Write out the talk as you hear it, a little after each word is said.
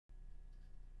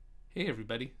Hey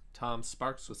everybody, Tom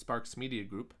Sparks with Sparks Media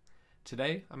Group.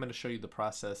 Today I'm going to show you the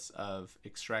process of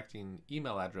extracting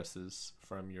email addresses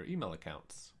from your email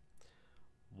accounts.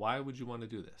 Why would you want to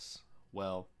do this?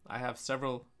 Well, I have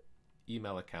several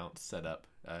email accounts set up,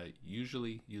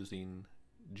 usually using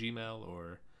Gmail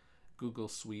or Google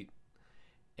Suite,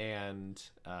 and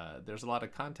there's a lot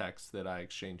of contacts that I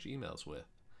exchange emails with.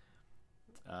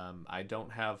 I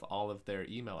don't have all of their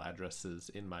email addresses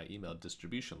in my email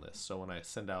distribution list. So when I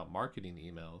send out marketing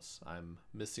emails, I'm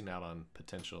missing out on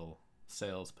potential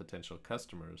sales, potential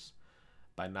customers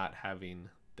by not having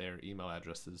their email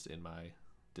addresses in my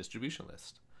distribution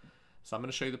list. So I'm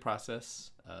going to show you the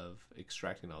process of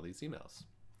extracting all these emails.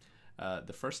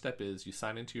 The first step is you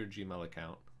sign into your Gmail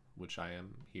account, which I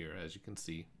am here, as you can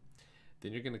see.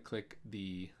 Then you're going to click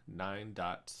the 9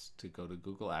 dots to go to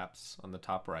Google Apps on the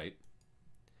top right.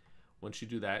 Once you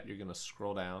do that, you're going to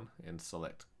scroll down and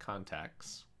select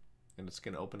Contacts, and it's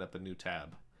going to open up a new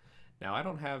tab. Now, I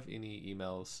don't have any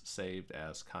emails saved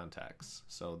as contacts,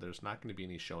 so there's not going to be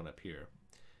any showing up here.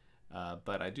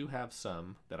 But I do have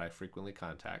some that I frequently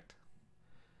contact.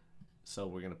 So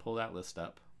we're going to pull that list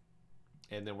up,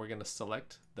 and then we're going to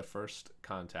select the first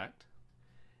contact.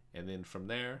 And then from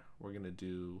there, we're going to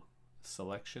do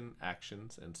Selection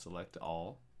Actions and select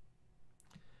All.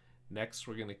 Next,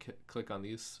 we're going to click on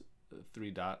these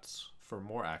 3 dots for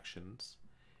more actions,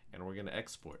 and we're going to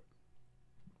export.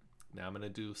 Now I'm going to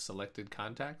do selected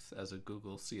contacts as a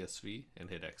Google CSV and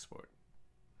hit export.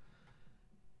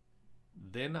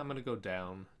 Then I'm going to go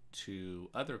down to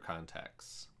other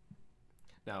contacts.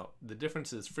 Now the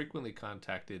difference is frequently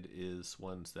contacted is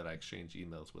ones that I exchange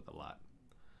emails with a lot,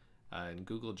 and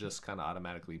Google just kind of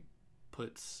automatically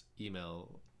puts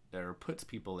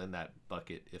people in that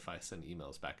bucket if I send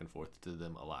emails back and forth to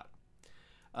them a lot.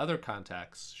 Other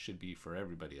contacts should be for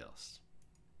everybody else.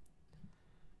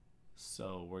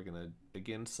 So we're going to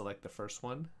again select the first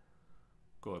one,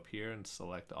 go up here and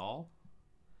select all,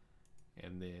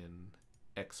 and then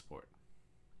export.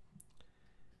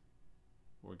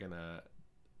 We're going to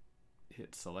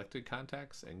hit selected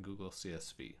contacts and Google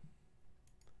CSV.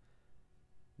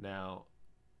 Now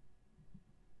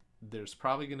there's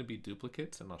probably going to be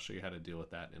duplicates, and I'll show you how to deal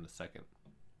with that in a second.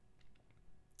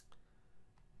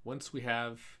 Once we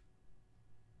have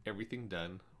everything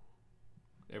done,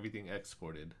 everything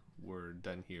exported, we're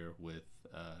done here with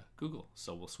Google.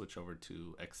 So we'll switch over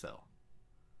to Excel.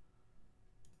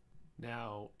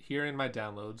 Now here in my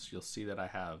downloads, you'll see that I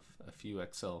have a few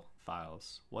Excel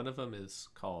files. One of them is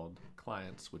called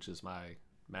Clients, which is my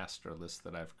master list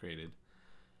that I've created.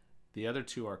 The other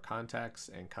 2 are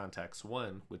Contacts and Contacts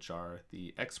 1, which are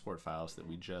the export files that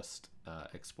we just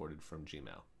exported from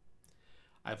Gmail.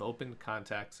 I've opened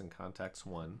Contacts and Contacts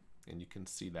 1, and you can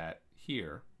see that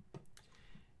here.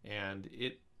 And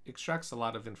it extracts a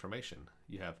lot of information.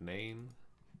 You have name,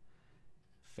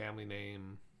 family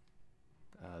name,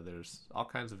 there's all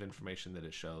kinds of information that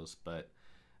it shows, but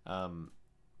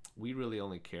we really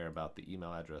only care about the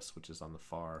email address, which is on the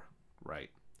far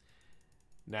right.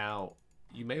 Now,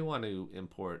 you may want to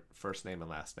import first name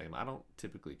and last name. I don't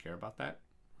typically care about that,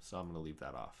 so I'm going to leave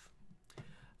that off.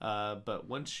 But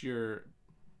once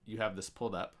you have this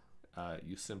pulled up,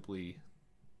 you simply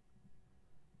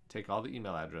take all the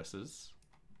email addresses,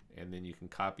 and then you can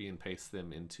copy and paste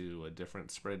them into a different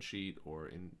spreadsheet or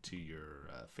into your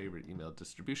favorite email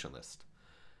distribution list.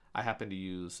 I happen to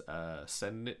use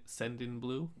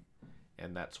Sendinblue,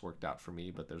 and that's worked out for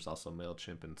me, but there's also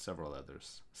MailChimp and several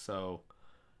others. So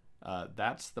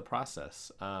that's the process.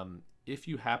 If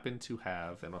you happen to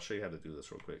have, and I'll show you how to do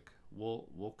this real quick,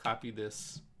 we'll copy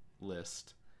this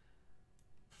list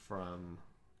from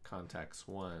Contacts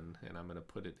 1, and I'm going to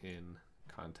put it in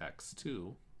Contacts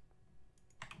 2.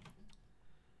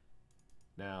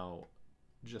 Now,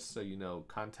 just so you know,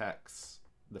 contacts,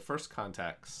 the first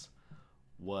contacts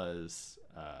was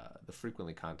the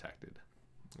frequently contacted,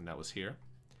 and that was here.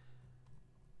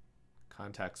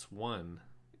 Contacts 1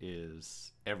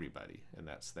 is everybody, and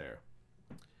that's there.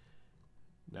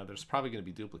 Now there's probably going to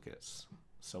be duplicates,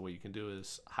 so what you can do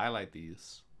is highlight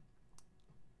these,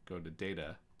 go to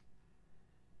Data,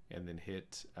 and then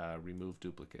hit Remove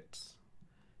Duplicates.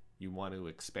 You want to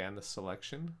expand the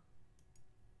selection,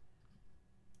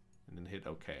 and then hit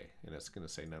OK, and it's going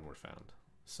to say none were found.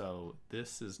 So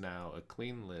this is now a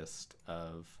clean list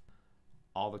of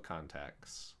all the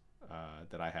contacts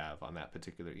that I have on that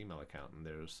particular email account, and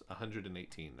there's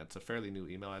 118. That's a fairly new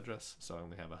email address, so I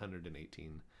only have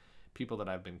 118 people that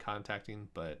I've been contacting,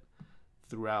 but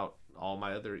throughout all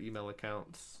my other email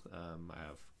accounts, I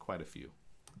have quite a few.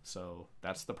 So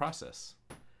that's the process.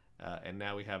 And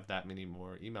now we have that many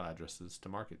more email addresses to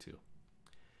market to.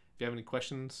 you have any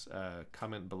questions,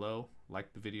 comment below,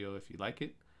 like the video if you like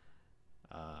it,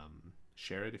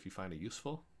 share it if you find it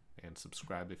useful, and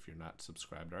subscribe if you're not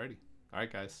subscribed already. All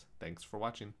right, guys, thanks for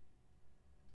watching.